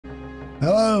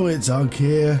Hello, it's Ugg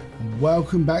here.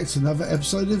 Welcome back to another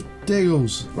episode of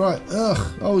Diggles. Right,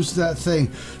 it's that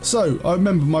thing. So, I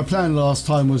remember my plan last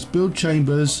time was build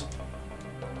chambers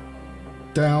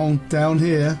down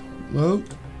here. Well,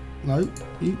 no,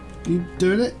 you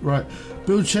doing it? Right,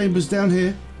 build chambers down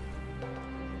here.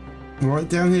 Right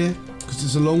down here, because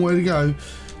it's a long way to go.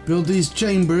 Build these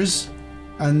chambers,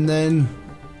 and then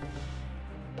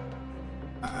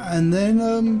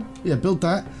build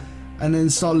that. And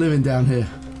then start living down here.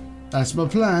 That's my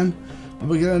plan. But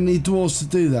we're going to need dwarves to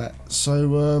do that.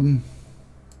 So,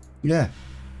 yeah.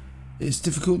 It's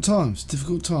difficult times.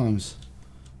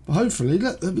 But hopefully,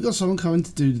 look, we've got someone coming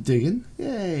to do the digging.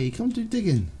 Yay, come do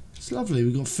digging. It's lovely.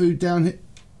 We've got food down here.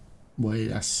 Wait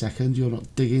a second, you're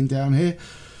not digging down here.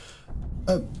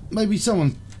 Maybe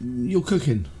someone, you're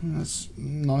cooking. That's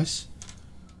nice.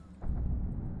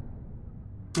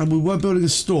 And we were building a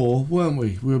store, weren't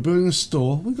we? We were building a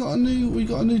store. We got a new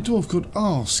dwarf called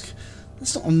Ask.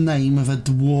 That's not a name of a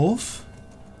dwarf.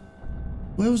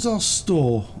 Where was our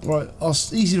store? Right,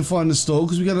 easy to find the store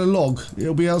because we got a log.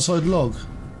 It'll be outside log,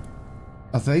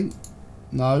 I think.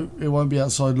 No, it won't be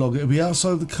outside log. It'll be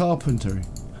outside the carpentry.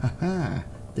 Haha,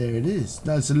 there it is.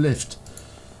 No, it's a lift.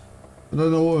 I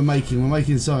don't know what we're making. We're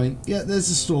making something. Yeah, there's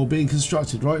the store being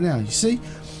constructed right now. You see?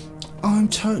 I'm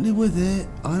totally with it.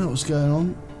 I know what's going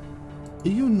on.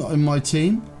 You're not in my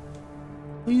team.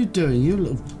 What are you doing, you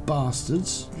little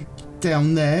bastards?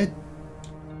 Down there,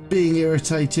 being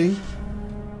irritating.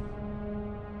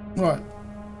 Right.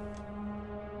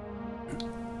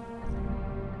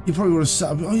 You probably would have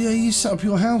set up. Oh yeah, you set up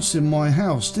your house in my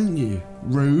house, didn't you?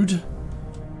 Rude.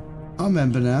 I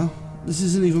remember now. This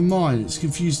isn't even mine. It's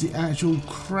confused the actual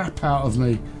crap out of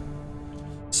me.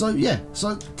 So yeah,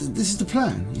 this is the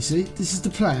plan, you see? This is the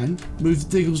plan. Move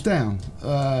the Diggles down,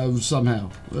 somehow.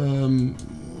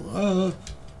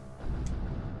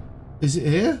 Is it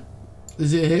here?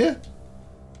 Is it here?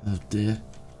 Oh dear.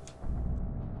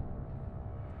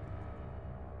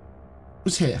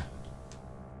 What's here?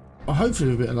 Well, hopefully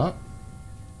with a bit of luck,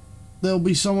 there'll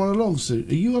be someone along soon.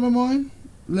 Are you on a mine?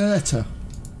 Letter.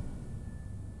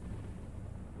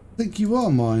 I think you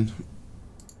are mine.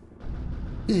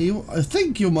 Yeah, I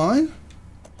think you're mine.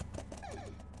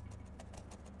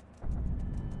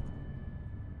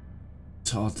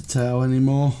 It's hard to tell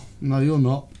anymore. No, you're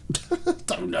not.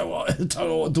 Don't know what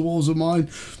dwarves are mine.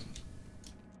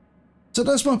 So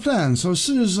that's my plan. So as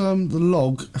soon as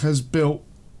Log has built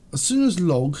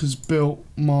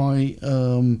my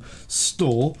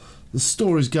store, the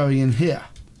store is going in here.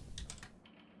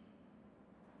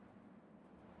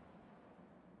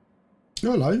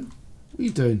 Hello. What are you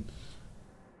doing?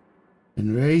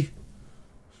 Henry.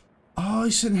 Oh, I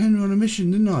sent Henry on a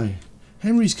mission, didn't I?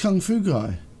 Henry's Kung Fu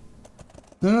guy.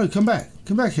 No, come back.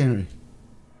 Come back, Henry.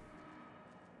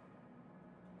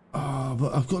 Ah,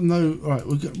 but I've got no... Right,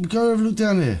 we'll go have a look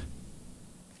down here.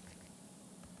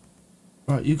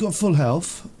 Right, you've got full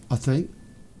health, I think.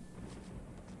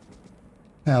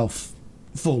 Health.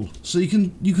 Full. So you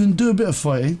can do a bit of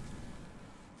fighting.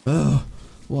 Ugh,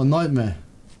 what a nightmare.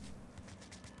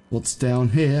 What's down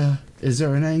here? Is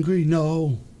there an angry?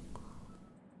 No.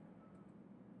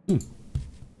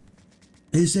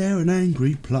 Is there an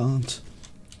angry plant?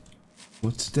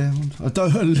 What's down? I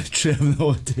literally have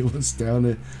no idea what's down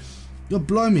here. God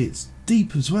blimey, it's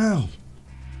deep as well.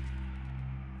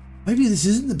 Maybe this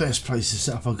isn't the best place to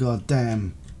set up a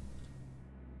goddamn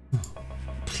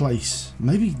place.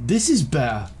 Maybe this is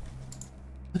better.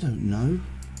 I don't know.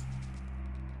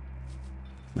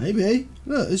 Maybe.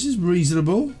 Look, this is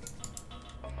reasonable.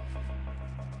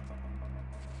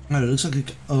 Oh, it looks like a...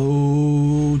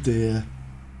 Oh dear.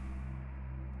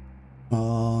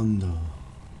 Oh no.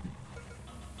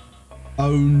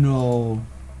 Oh no.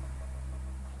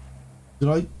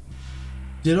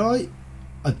 Did I?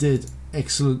 I did.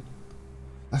 Excellent.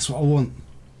 That's what I want.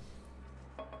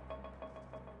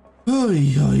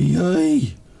 Oi, oi,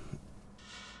 oi.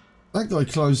 That guy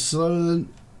closed slower than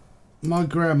my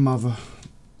grandmother.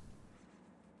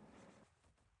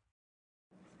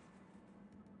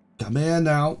 Come here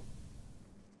now.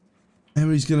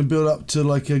 Henry's going to build up to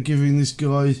like giving this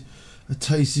guy a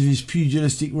taste of his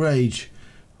pugilistic rage.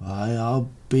 Why, I'll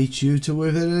beat you to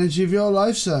within an inch of your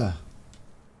life, sir.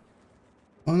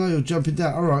 Oh no, you're jumping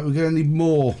down. Alright, we're going to need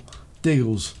more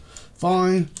Diggles.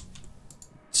 Fine.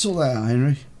 Sort that out,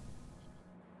 Henry.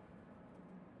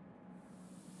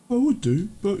 I would do,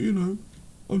 but you know,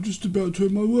 I'm just about to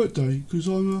end my work day because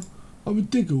I'm a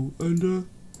Diggle and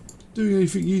doing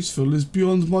anything useful is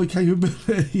beyond my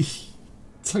capability.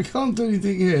 So I can't do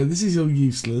anything here. This is all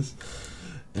useless.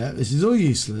 Yeah, this is all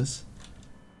useless.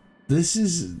 This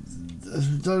is... I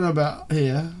don't know about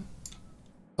here.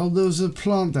 Oh, there was a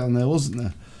plant down there, wasn't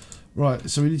there? Right,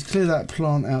 so we need to clear that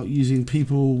plant out using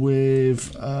people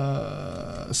with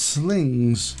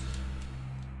slings.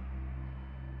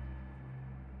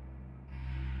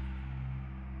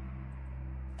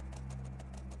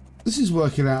 This is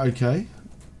working out okay.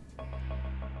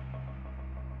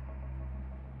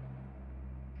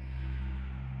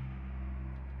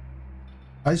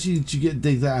 I actually need to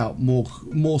dig that out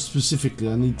more specifically.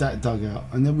 I need that dug out,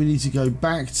 and then we need to go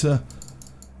back to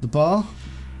the bar.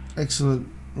 Excellent.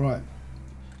 Right.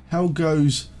 How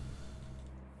goes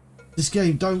this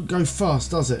game? Don't go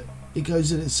fast, does it? It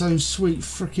goes at its own sweet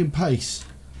freaking pace.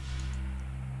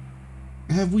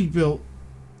 Have we built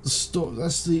the store?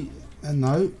 That's the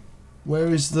no. Where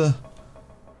is the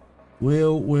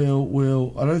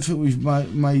wheel? I don't think we've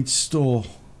made store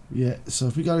yet. So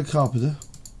if we go to carpenter,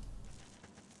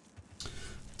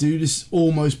 dude, this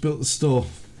almost built the store.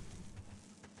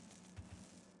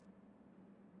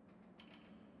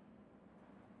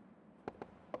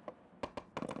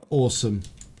 Awesome.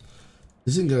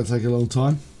 This isn't going to take a long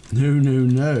time.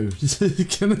 No. This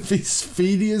is going to be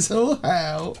speedy as all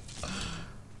hell.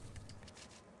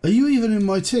 Are you even in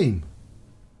my team?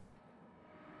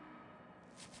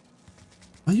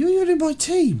 Are you even in my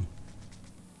team?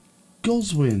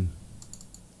 Goswin.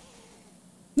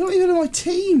 You're not even in my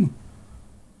team.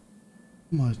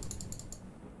 My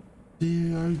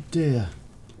dear, oh dear.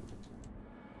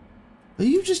 Are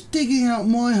you just digging out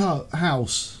my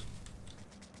house?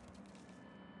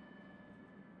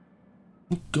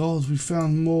 Oh God, we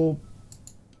found more.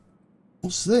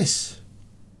 What's this?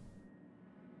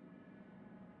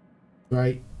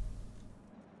 Great.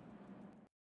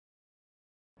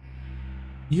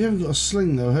 You haven't got a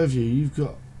sling though, have you? You've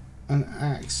got an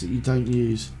axe that you don't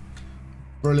use.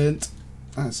 Brilliant.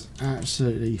 That's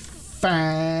absolutely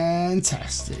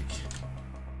fantastic.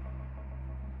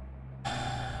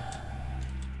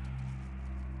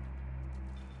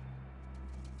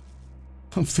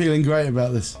 I'm feeling great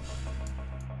about this.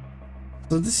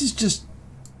 So this is just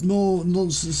more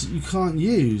nonsense that you can't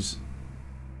use.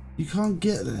 You can't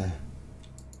get there.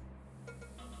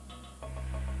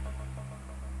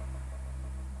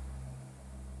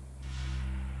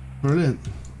 Brilliant.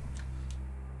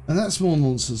 And that's more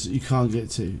nonsense that you can't get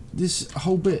to. This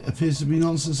whole bit appears to be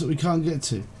nonsense that we can't get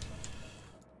to.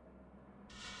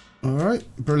 Alright,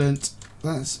 brilliant.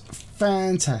 That's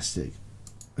fantastic.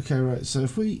 Okay, right, so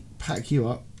if we pack you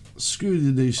up, screw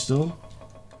the new store.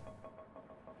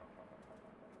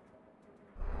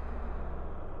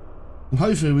 And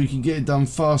hopefully we can get it done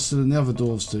faster than the other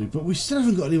dwarves do. But we still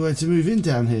haven't got anywhere to move in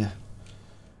down here.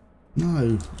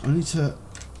 No, I need to...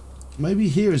 Maybe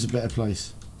here is a better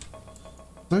place.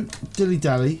 Don't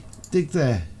dilly-dally. Dig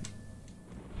there.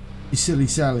 You silly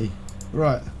Sally.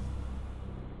 Right.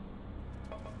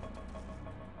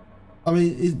 I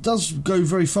mean, it does go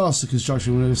very fast, the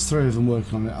construction, when there's 3 of them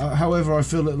working on it. However, I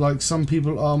feel that like some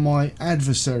people are my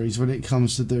adversaries when it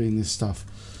comes to doing this stuff.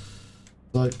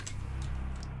 Like,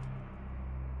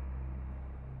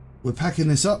 we're packing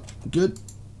this up. Good.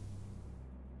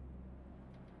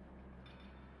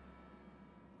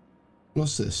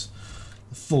 What's this?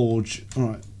 A forge.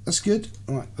 Alright, that's good.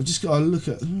 Alright, I've just got to look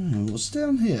at... what's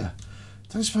down here?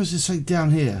 Don't suppose to say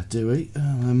down here, do we?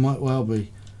 Oh, there might well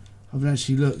be. I haven't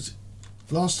actually looked.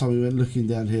 Last time we went looking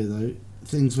down here, though,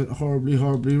 things went horribly,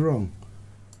 horribly wrong.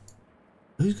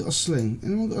 Who's got a sling?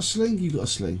 Anyone got a sling? You got a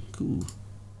sling. Cool.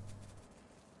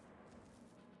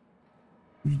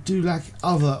 We do lack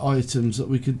other items that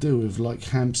we could do with, like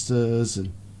hamsters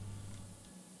and...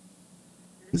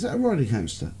 Is that a riding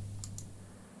hamster?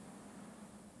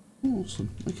 Awesome.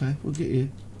 Okay, we'll get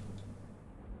you.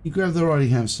 You grab the riding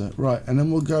hamster. Right, and then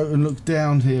we'll go and look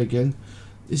down here again.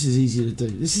 This is easy to do.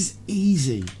 This is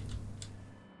easy.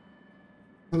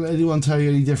 Don't let anyone tell you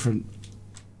any different.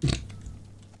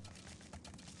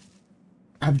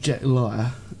 Abject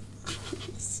liar.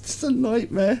 It's just a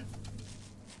nightmare.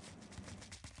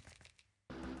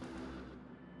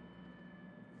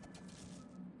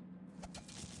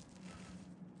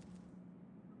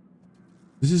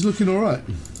 This is looking alright.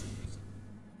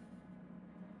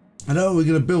 I know we're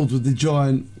going to build with the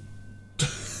giant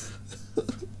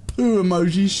poo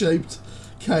emoji shaped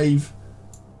cave.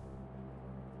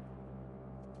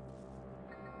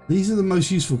 These are the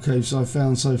most useful caves I've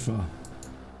found so far.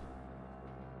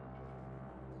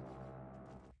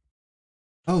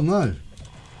 Oh no.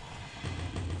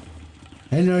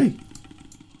 Henry.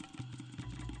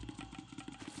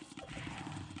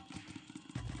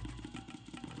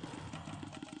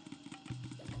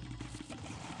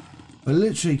 But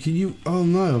literally, can you... Oh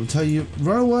no, I'm telling you,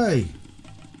 run away.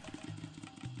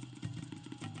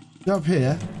 Go up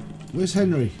here. Where's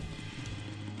Henry?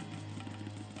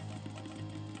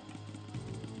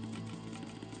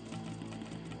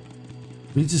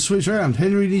 We need to switch around.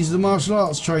 Henry needs the martial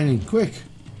arts training. Quick.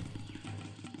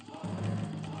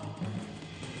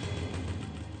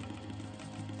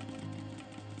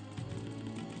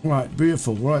 Right,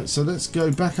 beautiful. Right, so let's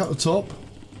go back up the top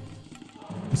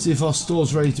and see if our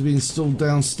store's ready to be installed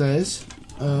downstairs.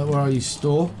 Where are you,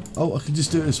 store? Oh, I can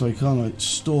just do it this way, can't I?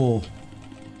 Store.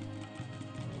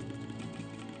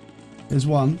 There's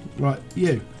one. Right,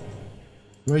 you.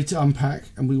 Ready to unpack,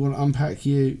 and we want to unpack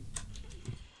you.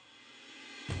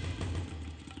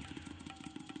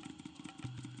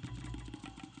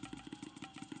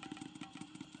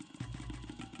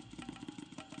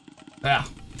 Ah.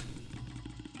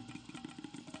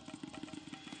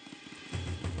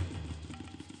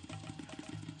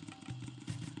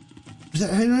 Is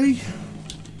that Henry?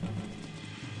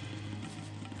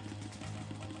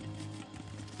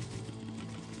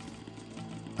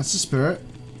 That's the spirit.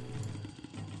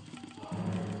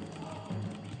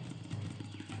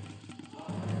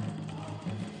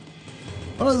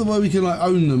 I like the way we can like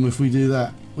own them if we do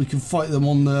that. We can fight them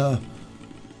on the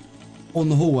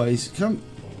hallways. Come.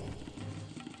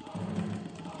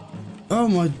 Oh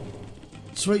my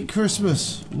sweet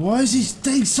Christmas. Why is this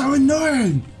thing so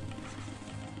annoying?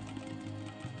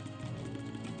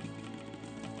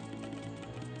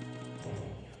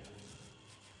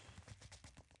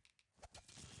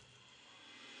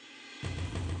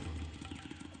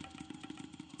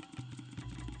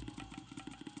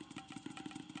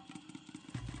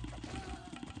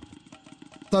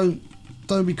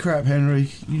 Don't be crap, Henry.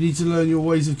 You need to learn your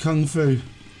ways of kung fu.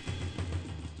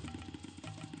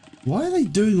 Why are they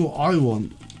doing what I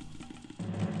want?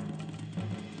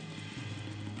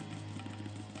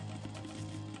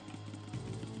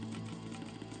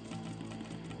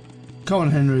 Come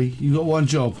on, Henry. You got one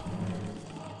job.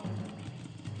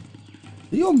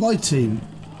 Are you on my team?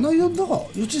 No, you're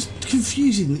not. You're just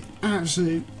confusing the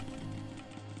absolute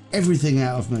everything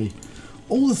out of me.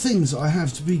 All the things I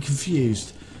have to be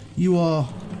confused. You are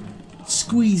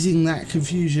squeezing that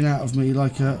confusion out of me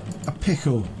like a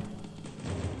pickle.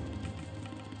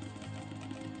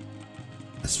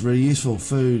 That's really useful.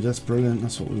 Food, that's brilliant.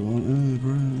 That's what we want. Oh,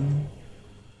 brilliant.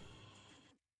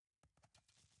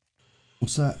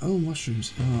 What's that? Oh,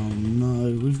 mushrooms. Oh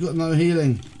no, we've got no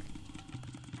healing.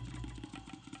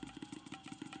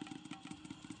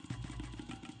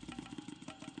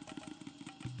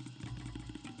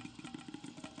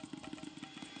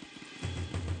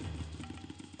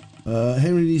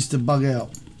 Henry needs to bug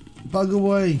out. Bug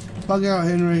away. Bug out,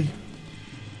 Henry.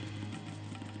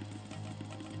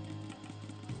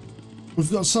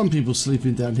 We've got some people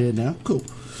sleeping down here now. Cool.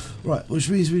 Right, which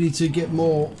means we need to get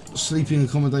more sleeping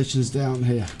accommodations down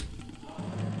here.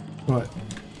 Right.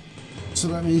 So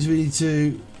that means we need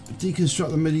to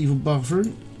deconstruct the medieval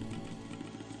bathroom.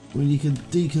 We need to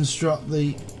deconstruct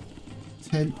the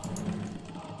tent.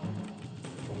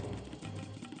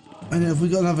 And have we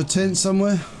got another tent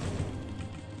somewhere?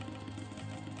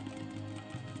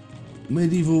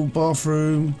 Medieval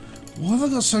bathroom. Why have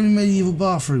I got so many medieval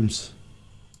bathrooms?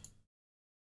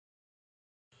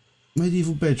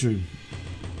 Medieval bedroom.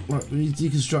 Right, we need to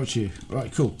deconstruct you. Right,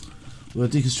 cool. We're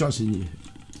deconstructing you.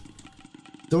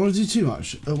 Don't want to do too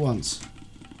much at once.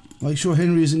 Make sure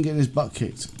Henry isn't getting his butt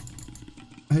kicked.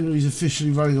 Henry's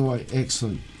officially running away.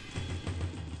 Excellent.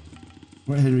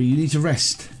 Right, Henry, you need to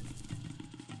rest.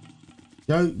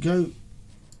 Go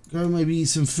maybe eat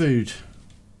some food.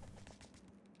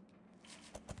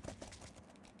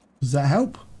 Does that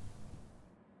help?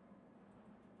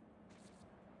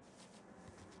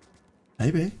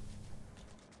 Maybe.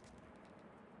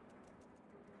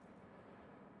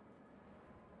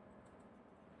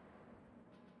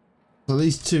 So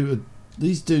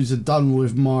these dudes are done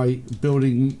with my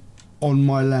building on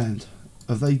my land.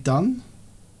 Are they done?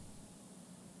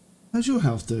 How's your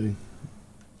health doing?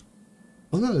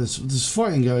 Oh no, there's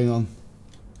fighting going on.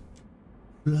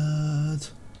 Blood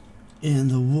in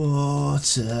the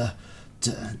water.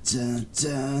 Dun, dun,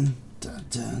 dun, dun,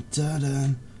 dun, dun,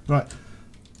 dun. Right.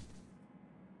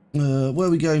 Where are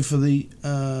we going for the?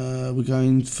 We're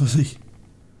going for the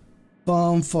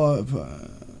farm fire.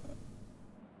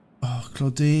 Oh,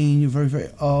 Claudine, you're very, very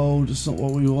old. That's not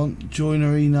what we want.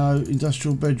 Joinery, no.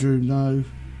 Industrial bedroom, no.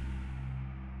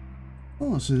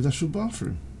 Oh, it's an industrial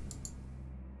bathroom.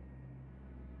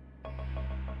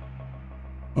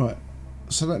 Alright,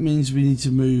 so that means we need to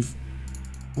move.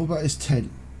 What about this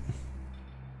tent?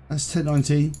 That's tent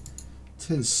 19.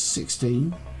 Tent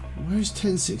 16. Where's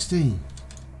tent 16?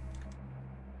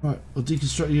 Right, we'll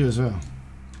deconstruct you as well.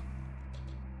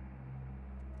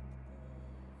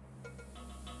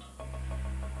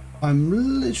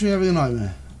 I'm literally having a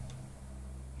nightmare.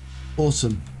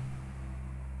 Awesome.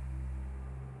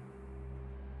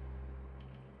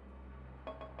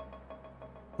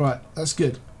 Right, that's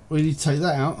good. We need to take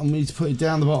that out and we need to put it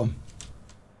down the bottom.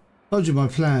 Told you my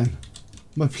plan.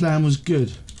 My plan was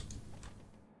good.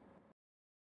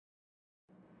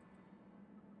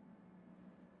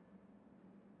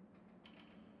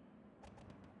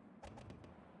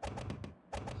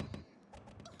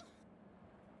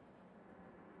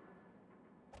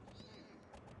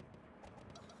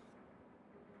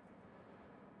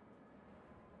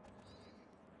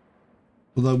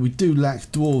 Although we do lack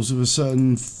dwarves of a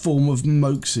certain form of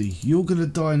moxie. You're going to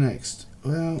die next.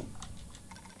 Well,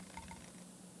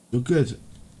 you're good.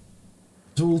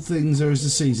 To all things there is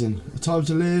a season. A time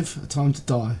to live, a time to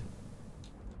die.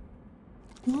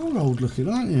 You are old looking,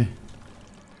 aren't you?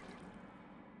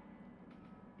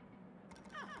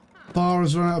 Bar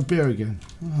has run out of beer again.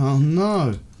 Oh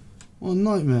no. What a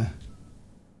nightmare.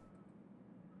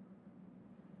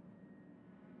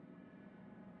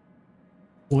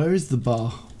 Where is the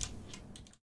bar?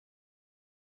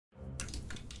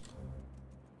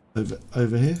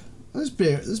 Over here. There's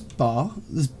beer. There's bar.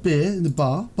 There's beer in the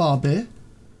bar. Bar beer.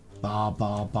 Bar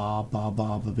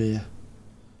beer.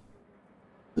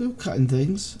 We're cutting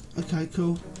things. Okay,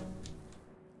 cool.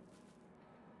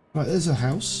 Right, there's a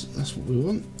house. That's what we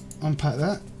want. Unpack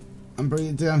that and bring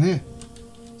it down here.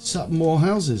 Set up more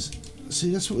houses.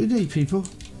 See, that's what we need, people.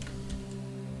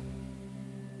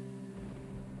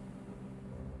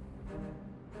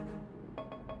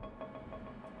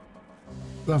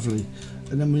 Lovely.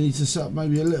 And then we need to set up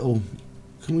maybe a little...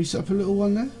 Can we set up a little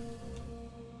one there?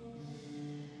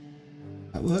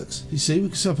 That works. You see, we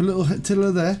can set up a little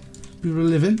tiller there. People are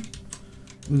living.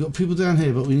 We've got people down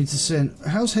here, but we need to send...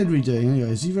 How's Henry doing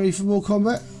anyway? Is he ready for more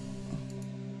combat?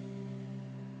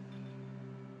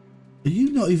 Are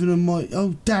you not even on my...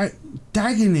 Oh,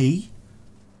 Daggony?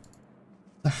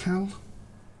 The hell?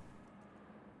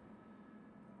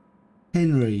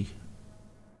 Henry.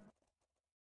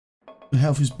 The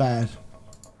health is bad.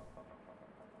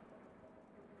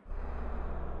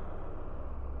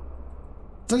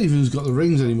 I don't even know who's got the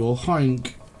rings anymore.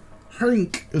 Hank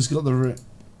has got the ring.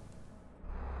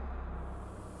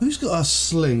 Who's got a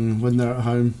sling when they're at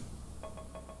home?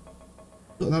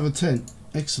 Got another tent.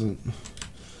 Excellent.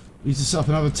 We need to set up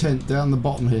another tent down the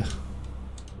bottom here.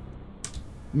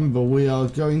 Remember, we are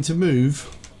going to move.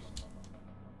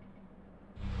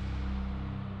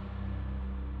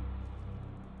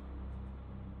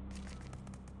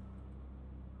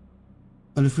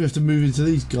 And if we have to move into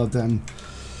these goddamn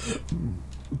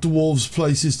dwarves'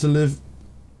 places to live,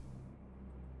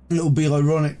 it'll be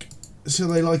ironic. See how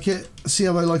they like it? See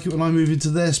how they like it when I move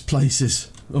into their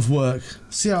places of work?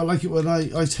 See how I like it when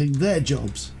I take their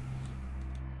jobs?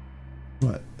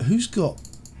 Right, who's got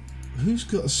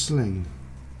a sling?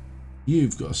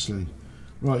 You've got a sling.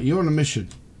 Right, you're on a mission.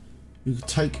 You can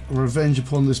take revenge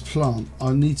upon this plant.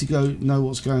 I need to go know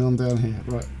what's going on down here.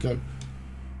 Right, go.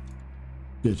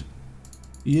 Good.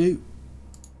 You've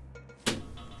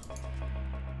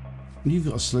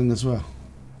got a sling as well.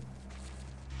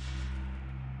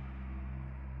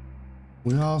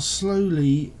 We are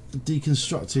slowly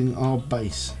deconstructing our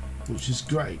base, which is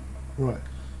great. Right.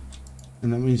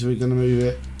 And that means we're going to move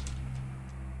it.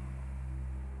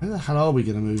 Where the hell are we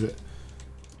going to move it?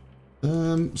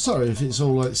 Sorry if it's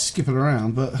all like skipping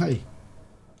around, but hey.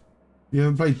 You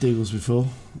haven't played Diggles before.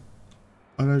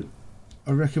 I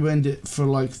recommend it for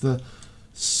like the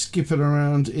skipping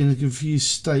around in a confused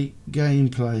state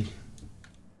gameplay.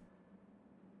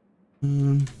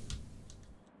 Ooh.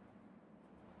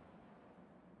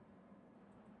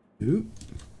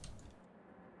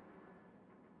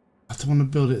 I don't want to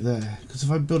build it there, because if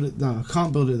I build it, no, I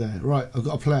can't build it there. Right, I've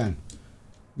got a plan.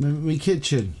 My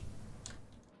kitchen.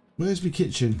 Where's my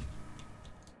kitchen?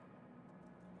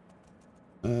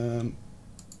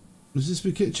 Is this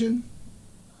my kitchen?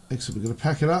 Excellent, we're going to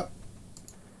pack it up.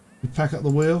 We pack up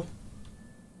the wheel.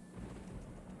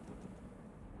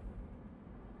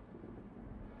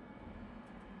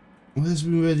 Where's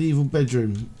my medieval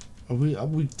bedroom? Have we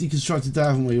deconstructed that,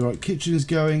 haven't we? Right, kitchen is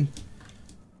going.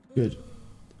 Good.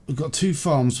 We've got 2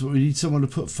 farms, but we need someone to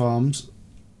put farms.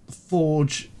 The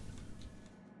forge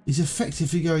is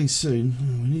effectively going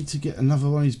soon. We need to get another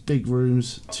one of these big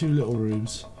rooms. 2 little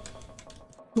rooms.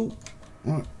 Cool.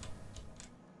 Right.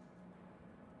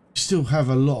 We still have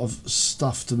a lot of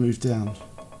stuff to move down.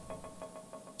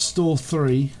 Store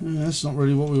 3. Yeah, that's not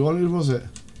really what we wanted, was it?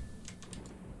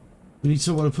 We need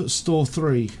someone to put store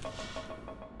 3.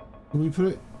 Can we put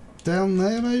it down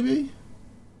there, maybe?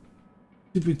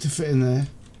 Too big to fit in there.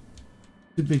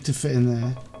 Too big to fit in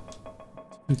there.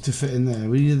 to fit in there.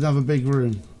 We need another big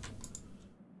room.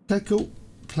 Okay, cool.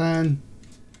 Plan.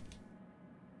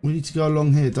 We need to go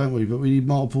along here, don't we? But we need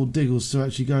multiple Diggles to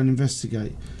actually go and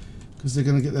investigate. Because they're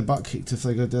going to get their butt kicked if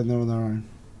they go down there on their own.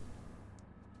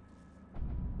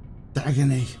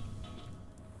 Agony.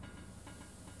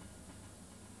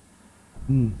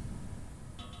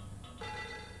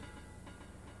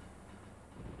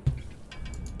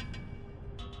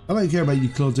 I don't care about you,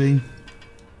 Claudine.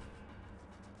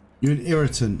 You're an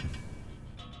irritant.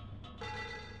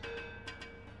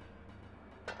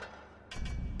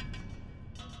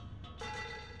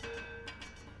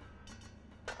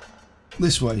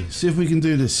 This way. See if we can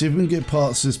do this. See if we can get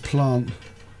parts of this plant.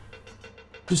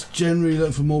 Just generally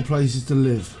look for more places to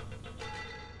live.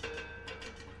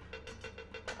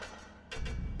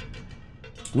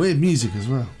 Weird music as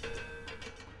well.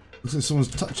 Looks like someone's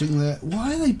touching there.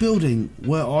 Why are they building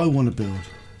where I want to build?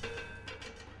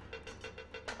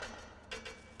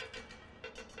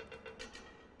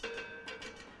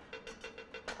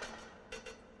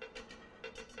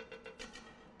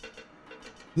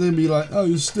 Then be like, oh,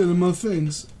 you're stealing my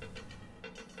things.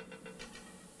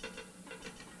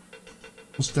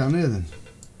 What's down here then?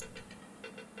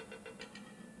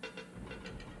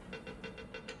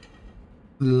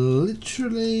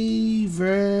 Literally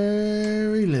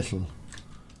very little.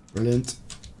 Brilliant.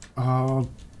 Oh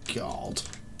God.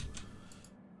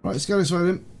 Right, let's go this way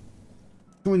then.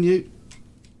 Come on, you.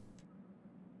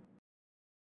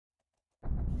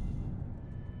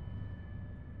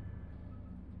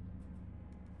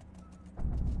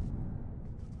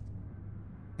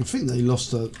 I think they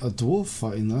lost a dwarf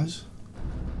fighting those.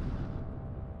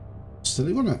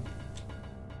 Silly, wasn't it?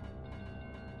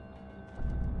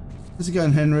 How's it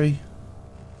going, Henry?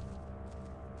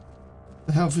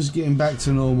 The health is getting back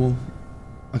to normal.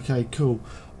 Okay, cool.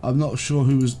 I'm not sure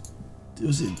who was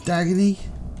it Dagony?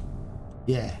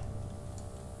 Yeah.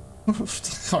 I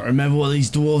can't remember what these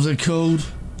dwarves are called.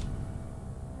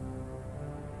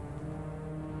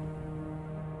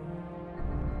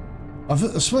 I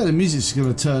swear the music's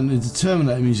going to turn into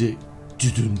Terminator music.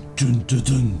 Dun dun dun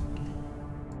dun.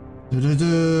 Dun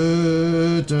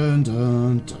dun dun dun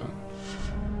dun.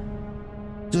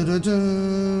 Dun dun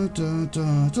dun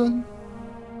dun dun.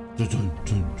 Dun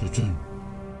dun dun dun.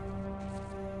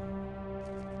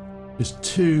 There's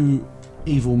two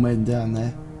evil men down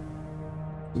there.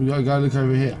 We gotta go look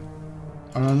over here.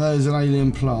 And I know there's an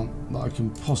alien plant that I can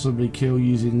possibly kill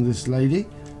using this lady.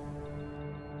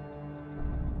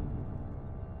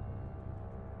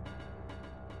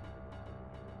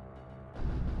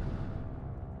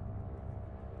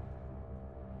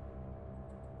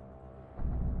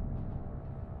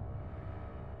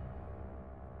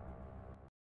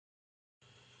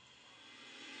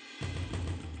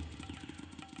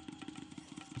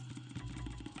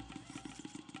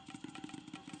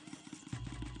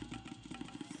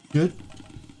 Good.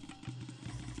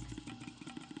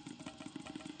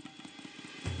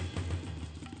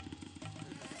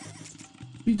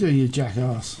 What are you doing, you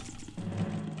jackass?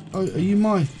 Oh, are you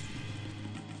my...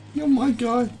 You're my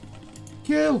guy.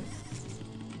 Kill!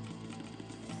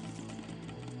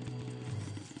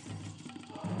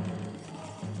 I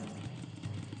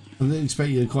didn't expect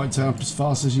you to quite turn up as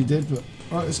fast as you did, but...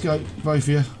 Right, let's go, both of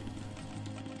you.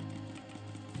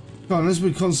 Come on, as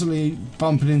we're constantly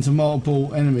bumping into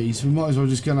multiple enemies, we might as well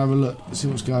just go and have a look, see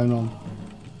what's going on.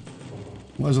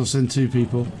 Might as well send two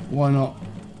people. Why not?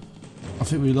 I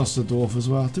think we lost a dwarf as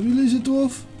well. Did we lose a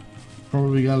dwarf?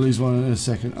 Probably going to lose one in a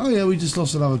second. Oh yeah, we just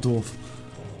lost another dwarf.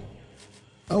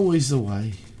 Always the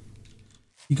way.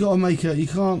 You got to make it. You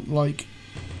can't like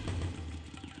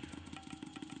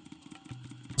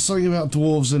something about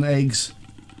dwarves and eggs,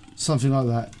 something like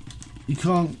that. You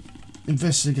can't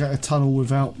investigate a tunnel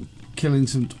without killing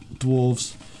some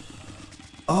dwarves.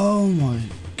 Oh my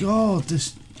God,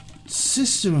 this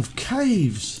system of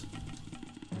caves.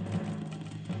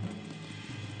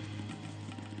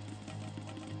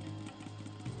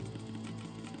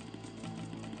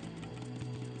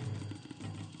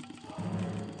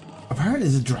 Apparently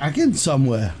there's a dragon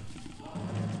somewhere.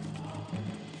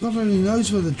 God only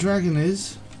knows where the dragon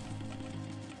is.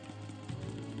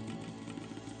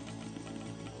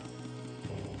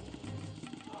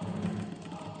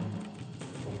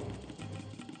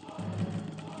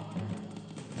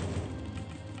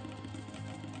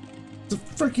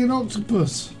 Freaking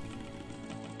octopus.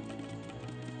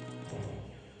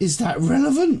 Is that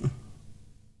relevant?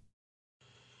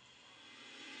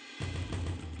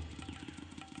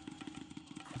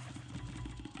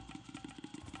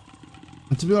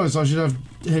 And to be honest, I should have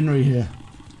Henry here.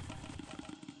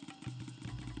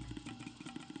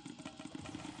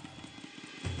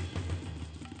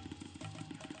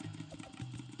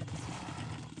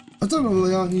 I don't know why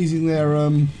they aren't using their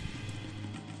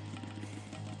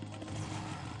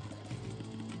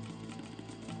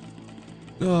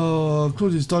oh,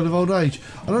 Claudius died of old age.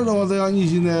 I don't know why they aren't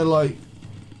using their like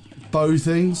bow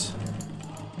things.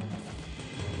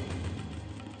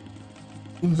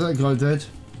 Is that guy dead?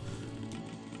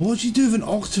 What'd you do with an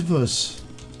octopus?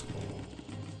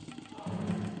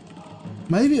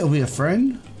 Maybe it'll be a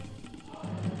friend.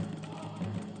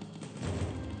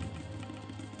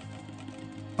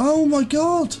 Oh my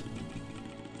god!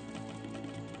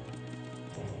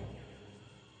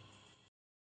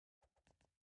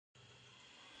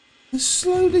 They're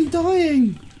slowly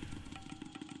dying.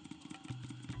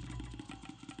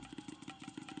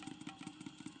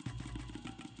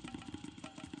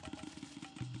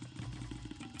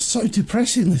 So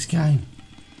depressing, this game.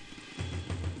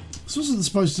 This wasn't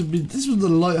supposed to be. This was the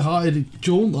light-hearted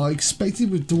jaunt I expected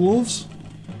with dwarves.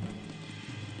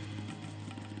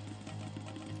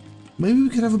 Maybe we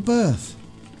could have a birth.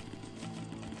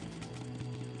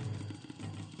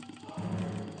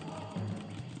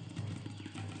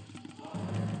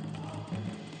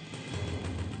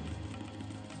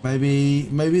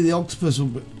 Maybe the octopus will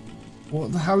be...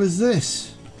 What the hell is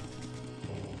this?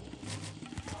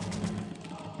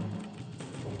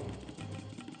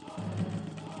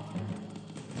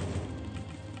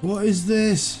 What is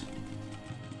this?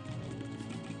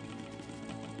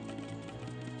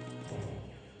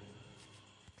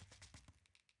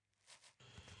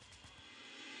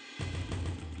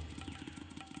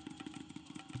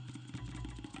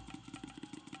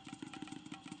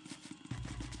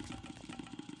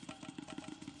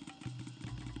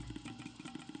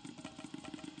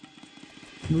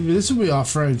 Maybe this will be our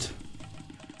friend.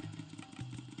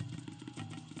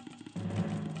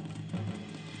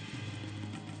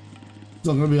 It's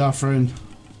not going to be our friend.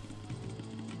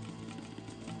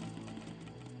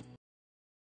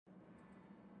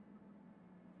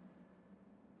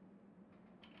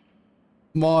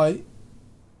 My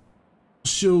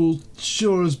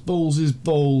sure as balls is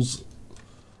balls.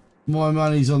 My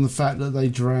money's on the fact that they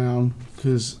drown,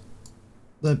 because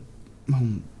they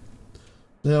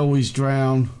always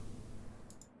drown.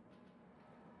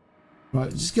 Right,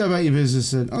 just go about your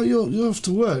business then. Oh, you're off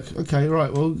to work. Okay,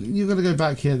 right. Well, you're going to go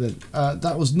back here then.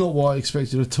 That was not what I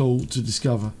expected at all to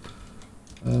discover.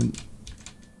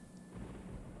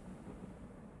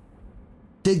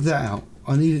 Dig that out.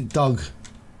 I need it dug.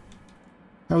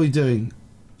 How are we doing?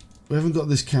 We haven't got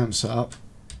this camp set up.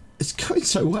 It's going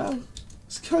so well.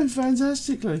 It's going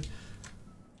fantastically.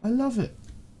 I love it.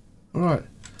 All right.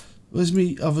 Where's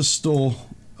me other store?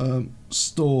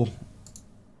 Store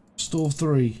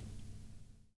 3.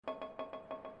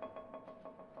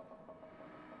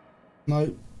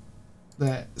 No.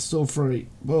 There. Store 3.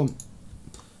 Boom.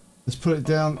 Let's put it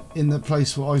down in the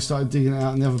place where I started digging it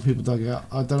out and the other people dug it out.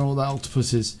 I don't know what that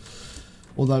octopus is.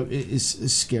 Although it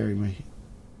is scaring me.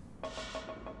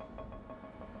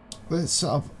 Let's set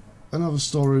up another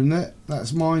storeroom there.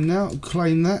 That's mine now.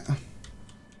 Claim that.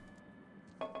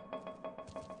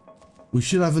 We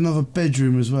should have another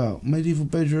bedroom as well. Medieval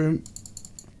bedroom.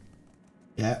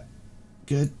 Yeah.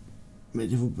 Good.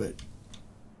 Medieval bedroom.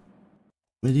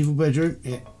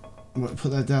 Yeah. I'm going to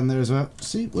put that down there as well.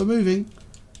 See, we're moving.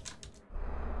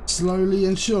 Slowly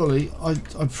and surely. I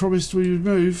promised we would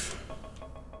move.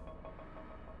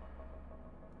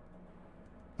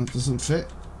 That doesn't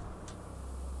fit.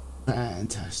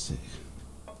 Fantastic.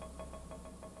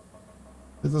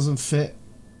 It doesn't fit.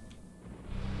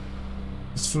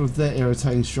 It's full of their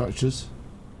irritating structures.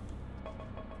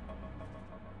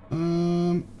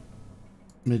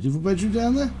 Medieval bedroom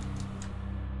down there.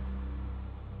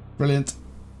 Brilliant.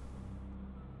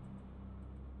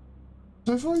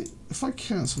 So if I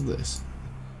cancel this,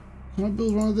 can I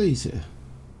build one of these here?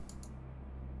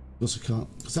 Of course I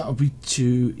can't, because that would be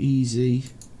too easy.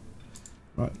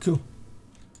 Right, cool.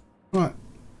 Right,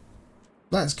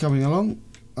 that's coming along.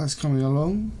 That's coming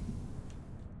along.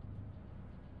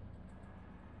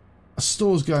 A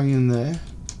store's going in there.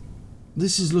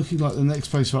 This is looking like the next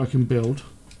place where I can build.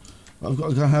 I've got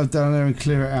to go and have down there and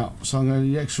clear it out. So I'm going to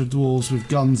need extra dwarves with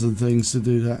guns and things to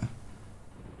do that.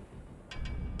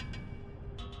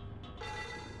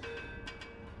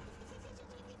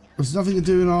 There's nothing to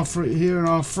do in our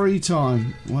free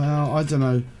time. Well, I don't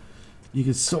know. You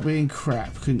could stop being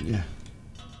crap, couldn't you?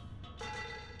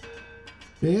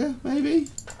 Beer, maybe?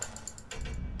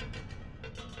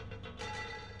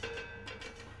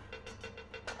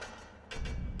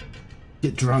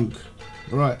 Get drunk.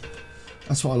 Right.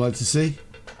 That's what I like to see.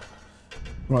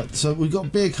 Right, so we've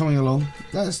got beer coming along.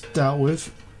 That's dealt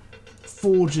with.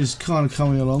 Forge is kind of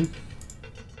coming along.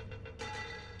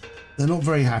 They're not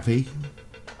very happy.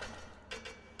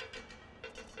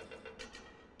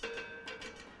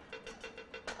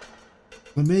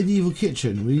 The medieval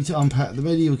kitchen. We need to unpack the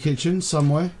medieval kitchen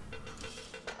somewhere.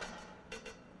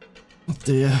 Oh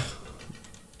dear.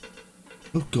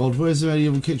 Oh god, where's the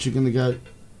medieval kitchen going to go?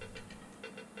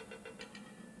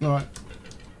 Alright.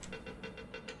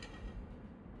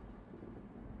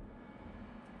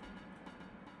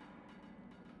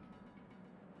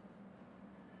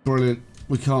 Brilliant.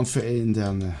 We can't fit it in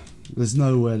down there. There's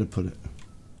nowhere to put it.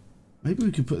 Maybe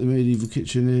we could put the medieval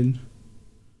kitchen in.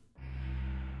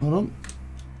 Hold on.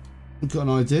 We've got an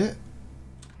idea.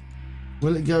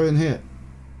 Will it go in here?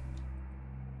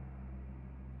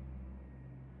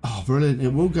 Oh, brilliant.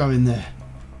 It will go in there.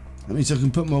 That means I can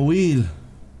put my wheel.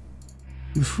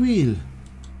 My wheel.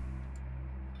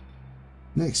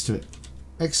 Next to it.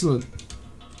 Excellent.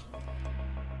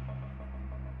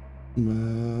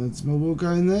 Does my wheel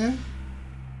go in there?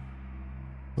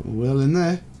 Put my wheel in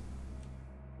there.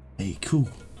 Hey, cool.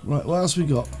 Right, what else we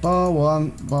got? Bar 1,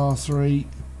 bar 3,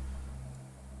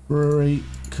 brewery,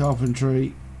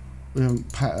 carpentry. We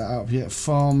haven't packed that up yet.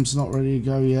 Farm's not ready to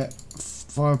go yet.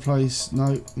 Fireplace,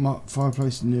 no.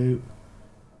 Fireplace, no.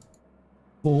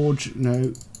 Forge,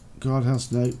 no.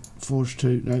 Guardhouse, no. Forge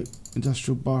 2, no.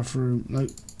 Industrial bathroom, no.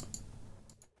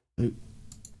 No.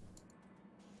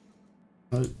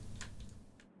 No.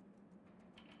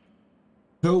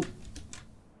 Cool.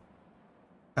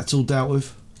 That's all dealt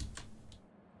with.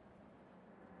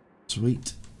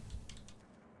 Sweet.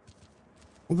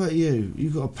 What about you?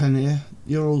 You've got a pen here.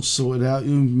 You're all sorted out.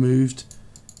 You've moved.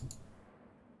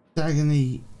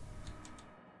 Daggony.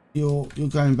 You're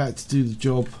going back to do the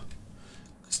job.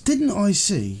 'Cause didn't I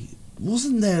see?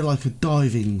 Wasn't there like a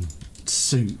diving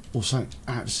suit or something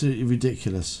absolutely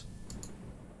ridiculous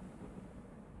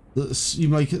that you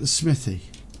make at the smithy?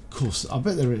 Of course, I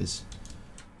bet there is.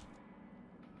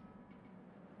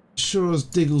 Sure as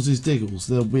Diggles is Diggles,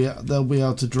 they'll be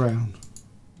able to drown.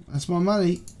 That's my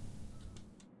money.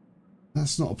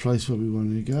 That's not a place where we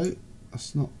wanted to go.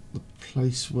 That's not the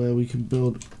place where we can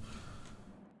build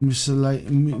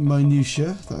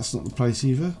minutia. That's not the place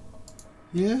either.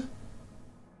 Yeah.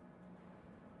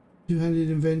 Two-handed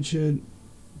invention.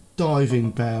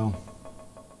 Diving bow.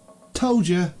 Told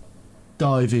you.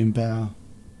 Diving bow.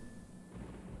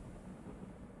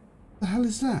 The hell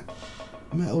is that?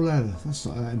 Metal ladder. That's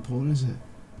not that important, is it?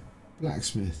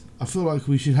 Blacksmith. I feel like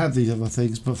we should have these other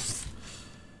things, but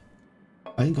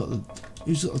I ain't got the...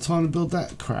 Who's got the time to build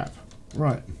that crap?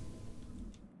 Right.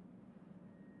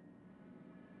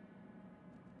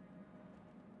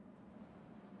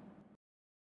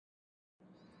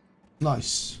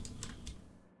 Nice.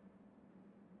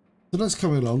 So that's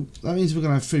coming along. That means we're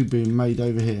going to have food being made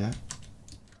over here.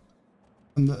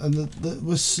 And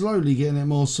we're slowly getting it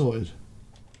more sorted.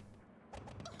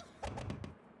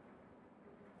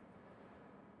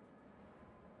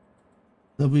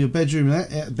 There'll be a bedroom there.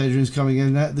 Yeah, the bedroom's coming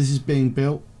in there. This is being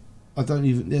built. I don't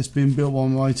even... It's being built by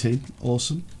my team.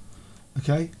 Awesome.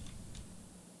 Okay.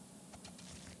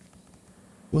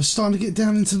 We're starting to get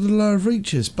down into the lower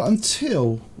reaches, but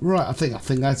until... Right, I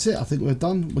think that's it. I think we're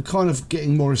done. We're kind of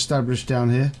getting more established down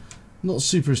here. Not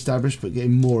super established, but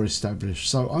getting more established.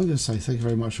 So I'm going to say thank you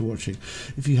very much for watching.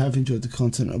 If you have enjoyed the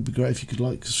content, it would be great if you could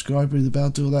like, subscribe, ring the bell,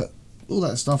 do all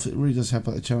that stuff. It really does help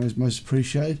out the channel. It's most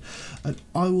appreciated. And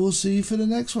I will see you for the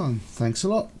next one. Thanks a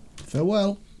lot.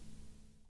 Farewell.